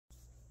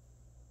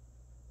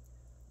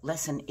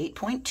Lesson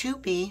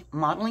 8.2b,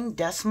 Modeling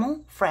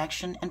Decimal,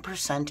 Fraction, and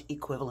Percent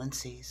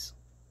Equivalencies.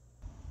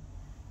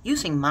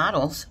 Using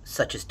models,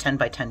 such as 10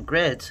 by 10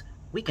 grids,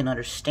 we can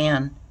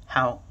understand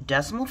how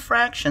decimal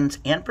fractions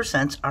and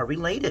percents are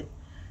related.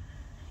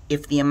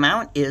 If the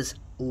amount is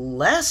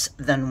less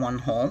than one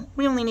whole,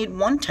 we only need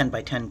one 10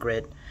 by 10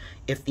 grid.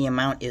 If the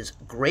amount is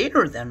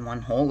greater than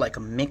one whole, like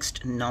a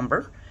mixed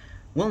number,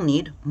 we'll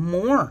need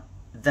more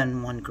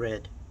than one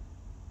grid.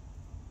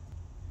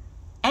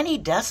 Any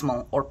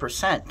decimal or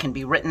percent can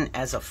be written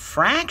as a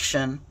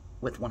fraction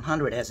with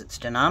 100 as its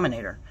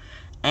denominator,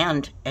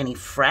 and any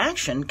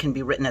fraction can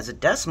be written as a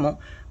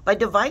decimal by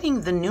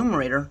dividing the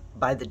numerator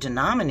by the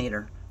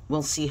denominator.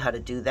 We'll see how to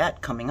do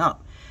that coming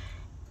up.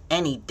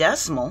 Any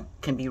decimal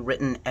can be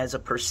written as a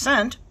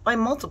percent by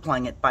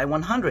multiplying it by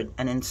 100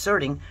 and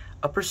inserting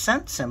a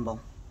percent symbol.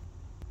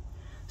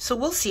 So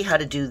we'll see how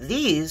to do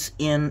these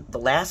in the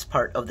last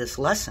part of this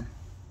lesson.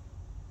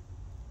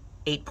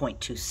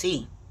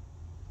 8.2c.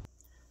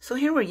 So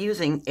here we're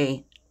using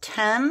a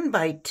 10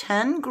 by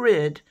 10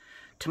 grid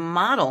to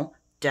model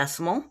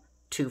decimal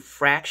to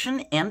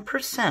fraction and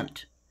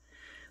percent.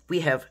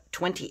 We have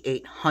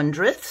 28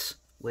 hundredths,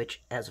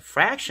 which as a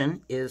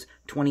fraction is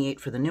 28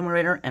 for the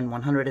numerator and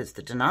 100 as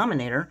the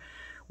denominator.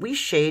 We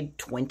shade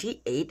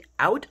 28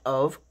 out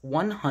of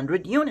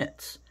 100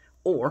 units,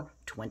 or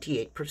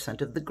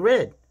 28% of the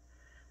grid.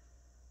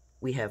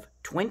 We have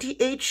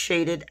 28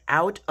 shaded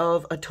out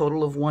of a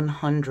total of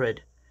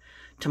 100.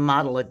 To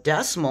model a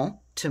decimal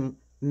to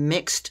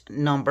mixed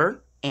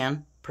number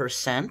and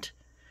percent,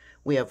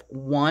 we have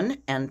 1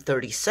 and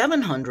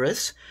 37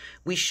 hundredths.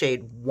 We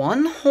shade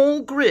one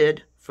whole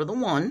grid for the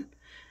 1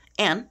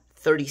 and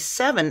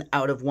 37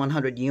 out of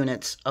 100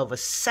 units of a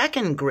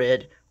second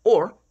grid,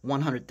 or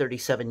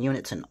 137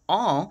 units in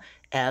all,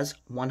 as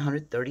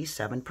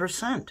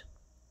 137%.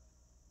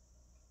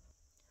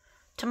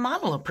 To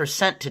model a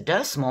percent to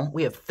decimal,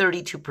 we have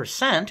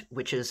 32%,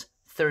 which is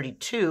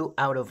 32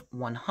 out of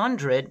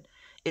 100.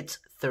 It's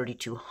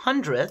 32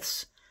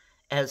 hundredths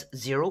as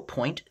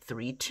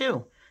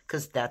 0.32,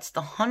 because that's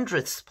the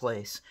hundredths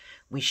place.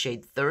 We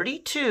shade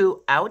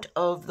 32 out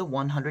of the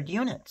 100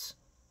 units.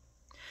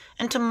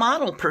 And to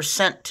model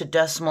percent to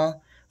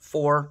decimal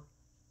for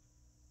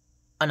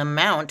an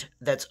amount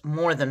that's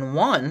more than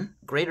 1,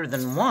 greater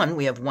than 1,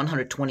 we have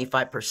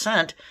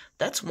 125%.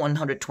 That's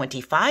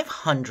 125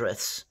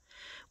 hundredths.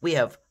 We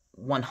have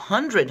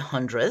 100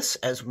 hundredths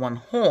as one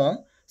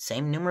whole,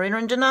 same numerator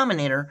and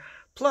denominator,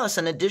 plus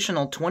an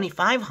additional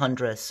 25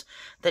 hundredths.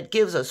 That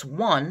gives us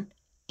 1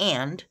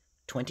 and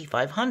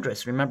 25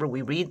 hundredths. Remember,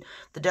 we read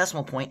the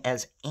decimal point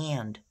as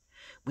and.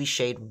 We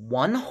shade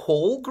one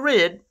whole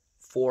grid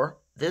for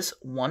this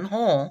one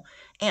whole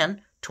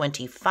and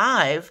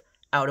 25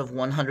 out of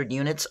 100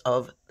 units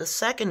of the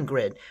second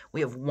grid.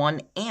 We have 1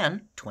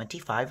 and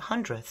 25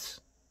 hundredths.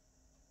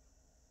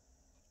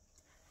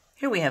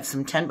 Here we have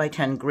some 10 by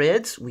 10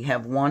 grids. We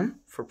have one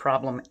for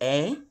problem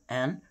A,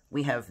 and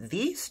we have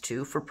these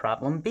two for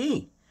problem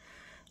B.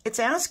 It's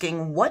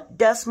asking what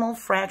decimal,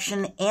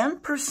 fraction,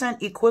 and percent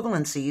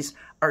equivalencies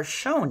are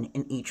shown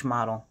in each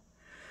model.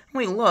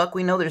 When we look,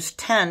 we know there's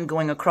 10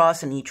 going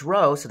across in each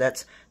row, so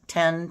that's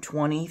 10,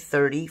 20,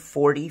 30,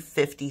 40,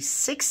 50,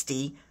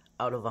 60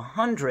 out of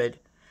 100.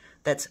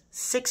 That's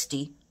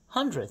 60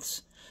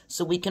 hundredths.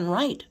 So we can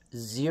write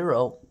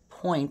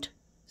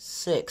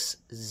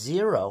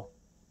 0.60.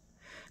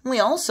 We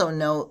also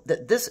know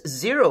that this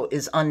 0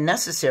 is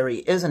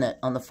unnecessary, isn't it,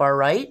 on the far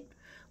right?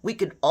 We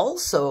could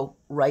also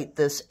write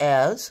this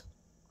as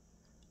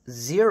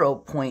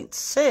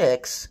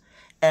 0.6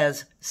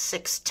 as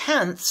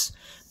 6/10,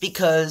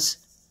 because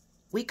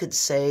we could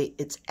say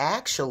it's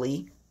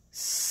actually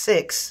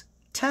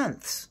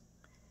 6/10.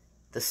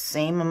 The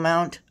same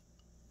amount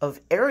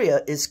of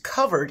area is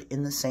covered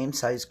in the same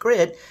size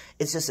grid.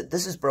 It's just that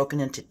this is broken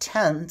into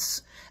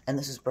tenths and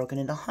this is broken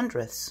into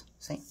hundredths.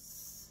 See?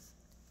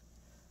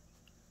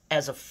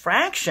 As a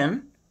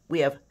fraction, we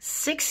have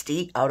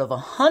 60 out of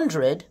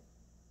 100,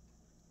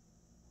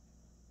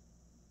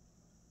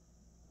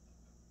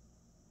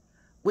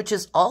 which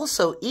is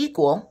also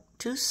equal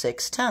to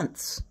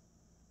 6/10.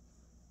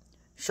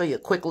 Show you a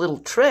quick little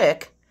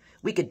trick.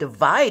 We could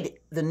divide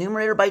the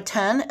numerator by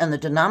 10 and the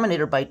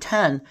denominator by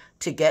 10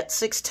 to get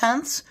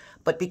 6/10,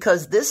 but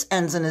because this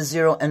ends in a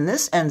 0 and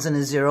this ends in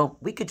a 0,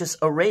 we could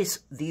just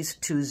erase these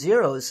two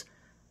zeros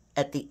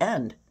at the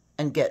end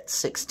and get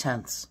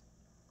 6/10.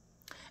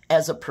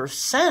 As a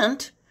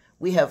percent,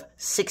 we have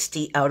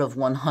 60 out of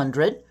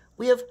 100.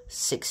 We have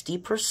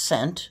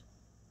 60%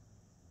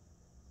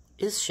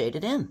 is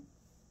shaded in.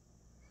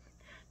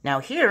 Now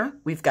here,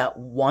 we've got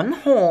one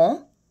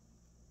whole,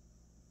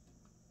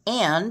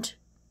 and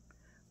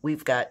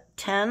we've got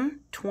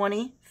 10,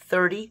 20,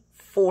 30,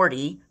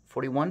 40,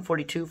 41,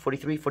 42,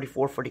 43,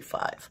 44,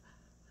 45.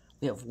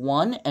 We have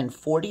 1 and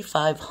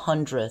 45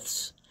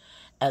 hundredths.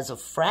 As a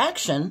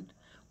fraction,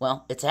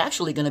 well, it's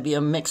actually going to be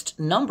a mixed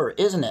number,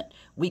 isn't it?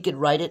 We could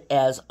write it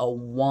as a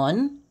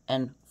 1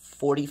 and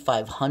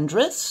 45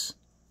 hundredths.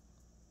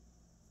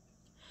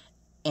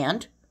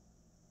 And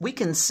We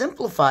can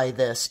simplify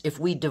this if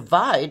we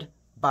divide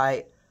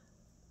by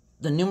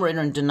the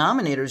numerator and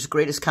denominator's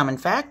greatest common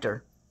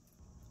factor.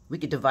 We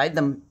could divide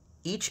them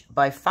each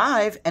by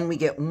 5, and we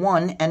get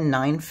 1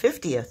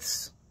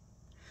 9/50.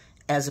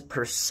 As a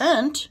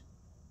percent,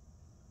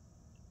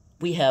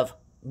 we have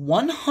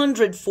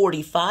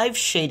 145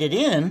 shaded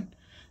in.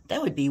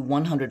 That would be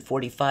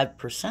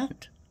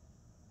 145%.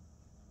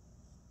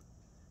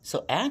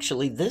 So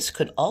actually, this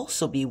could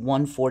also be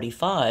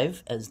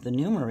 145 as the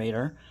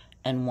numerator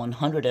and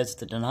 100 as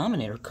the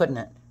denominator, couldn't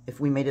it? If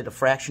we made it a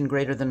fraction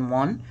greater than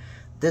 1,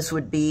 this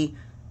would be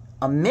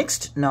a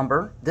mixed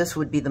number. This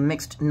would be the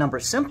mixed number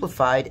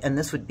simplified, and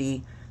this would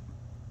be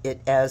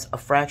it as a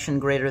fraction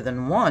greater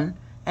than 1,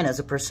 and as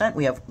a percent,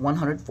 we have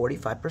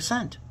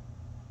 145%.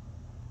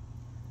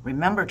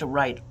 Remember to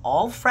write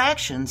all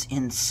fractions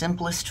in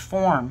simplest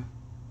form.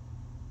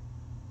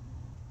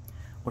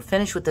 We're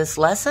finished with this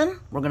lesson.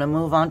 We're going to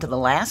move on to the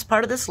last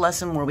part of this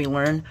lesson where we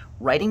learn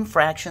writing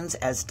fractions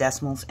as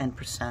decimals and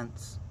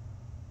percents.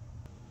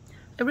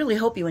 I really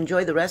hope you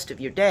enjoy the rest of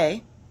your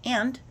day,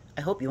 and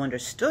I hope you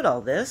understood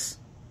all this,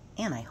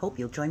 and I hope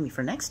you'll join me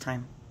for next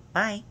time.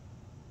 Bye.